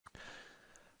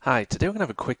Hi, today we're going to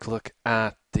have a quick look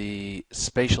at the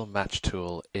spatial match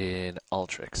tool in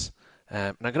Alteryx.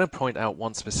 And I'm going to point out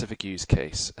one specific use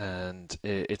case, and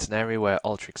it's an area where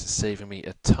Alteryx is saving me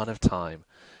a ton of time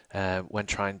when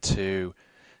trying to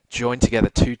join together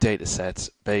two data sets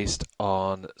based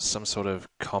on some sort of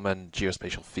common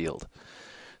geospatial field.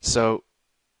 So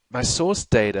my source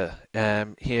data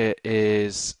here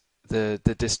is the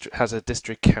district has a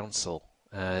district council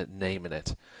name in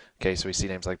it. Okay, so we see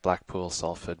names like Blackpool,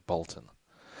 Salford, Bolton.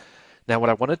 Now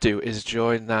what I want to do is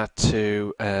join that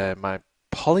to my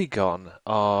polygon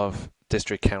of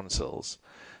district councils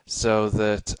so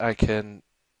that I can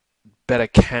better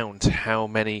count how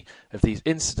many of these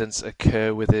incidents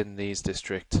occur within these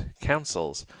district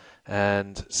councils.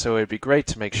 And so it'd be great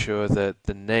to make sure that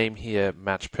the name here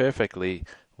match perfectly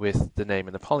with the name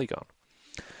in the polygon.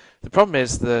 The problem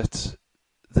is that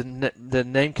the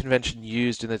name convention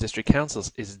used in the district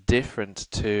councils is different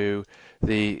to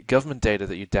the government data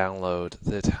that you download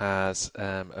that has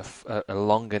a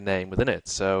longer name within it.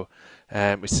 So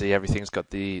we see everything's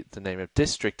got the name of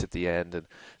district at the end, and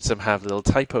some have little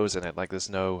typos in it, like there's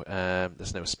no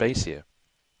space here.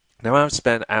 Now I've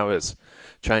spent hours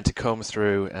trying to comb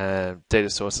through data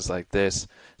sources like this,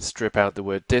 strip out the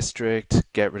word district,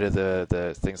 get rid of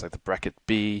the things like the bracket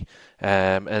B,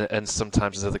 and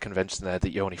sometimes there's other conventions there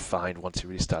that you only find once you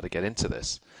really start to get into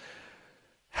this.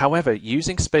 However,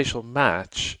 using spatial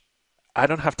match, I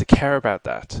don't have to care about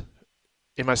that.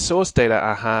 In my source data,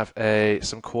 I have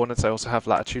some coordinates. I also have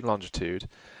latitude, longitude,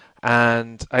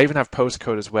 and I even have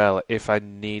postcode as well if I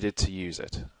needed to use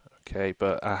it. Okay,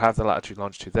 but I have the latitude,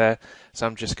 longitude there, so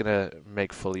I'm just going to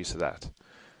make full use of that.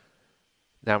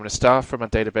 Now I'm going to start from a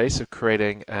database of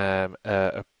creating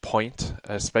a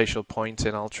spatial point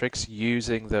in Alteryx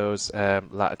using those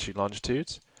latitude,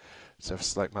 longitudes. So if I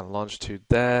select my longitude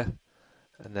there,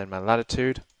 and then my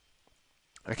latitude,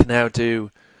 I can now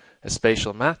do a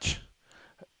spatial match.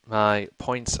 My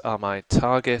points are my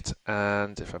target,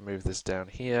 and if I move this down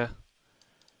here,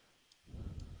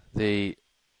 the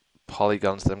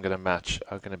polygons that I'm going to match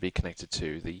are going to be connected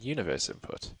to the universe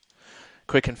input.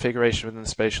 Quick configuration within the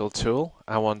spatial tool.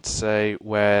 I want to say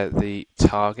where the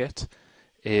target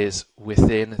is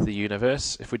within the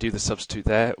universe. If we do the substitute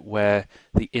there, where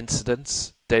the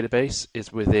incidence database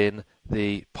is within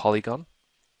the polygon.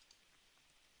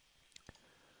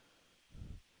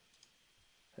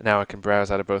 Now I can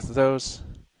browse out of both of those,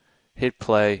 hit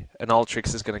play, and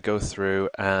Alteryx is going to go through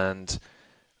and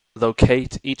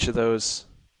locate each of those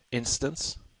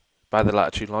instance by the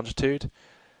latitude longitude,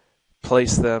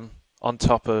 place them on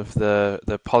top of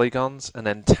the polygons, and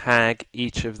then tag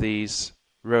each of these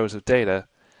rows of data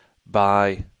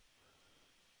by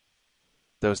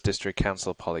those district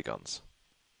council polygons.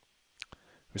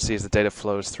 We see as the data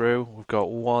flows through, we've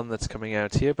got one that's coming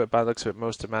out here, but by the looks of it,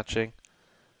 most are matching.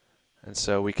 And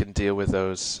so we can deal with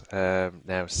those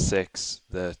now 6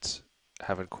 that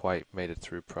haven't quite made it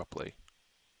through properly.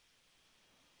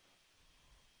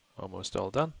 Almost all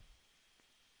done.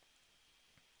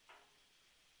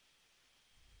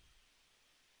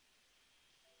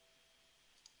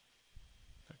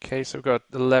 Okay, so we've got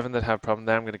 11 that have a problem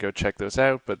there. I'm going to go check those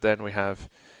out, but then we have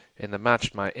in the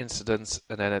match my incidents,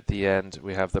 and then at the end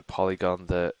we have the polygon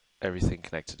that everything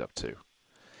connected up to.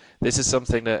 This is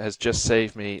something that has just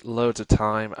saved me loads of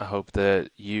time. I hope that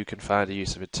you can find a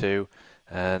use of it too,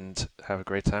 and have a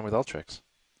great time with Alteryx.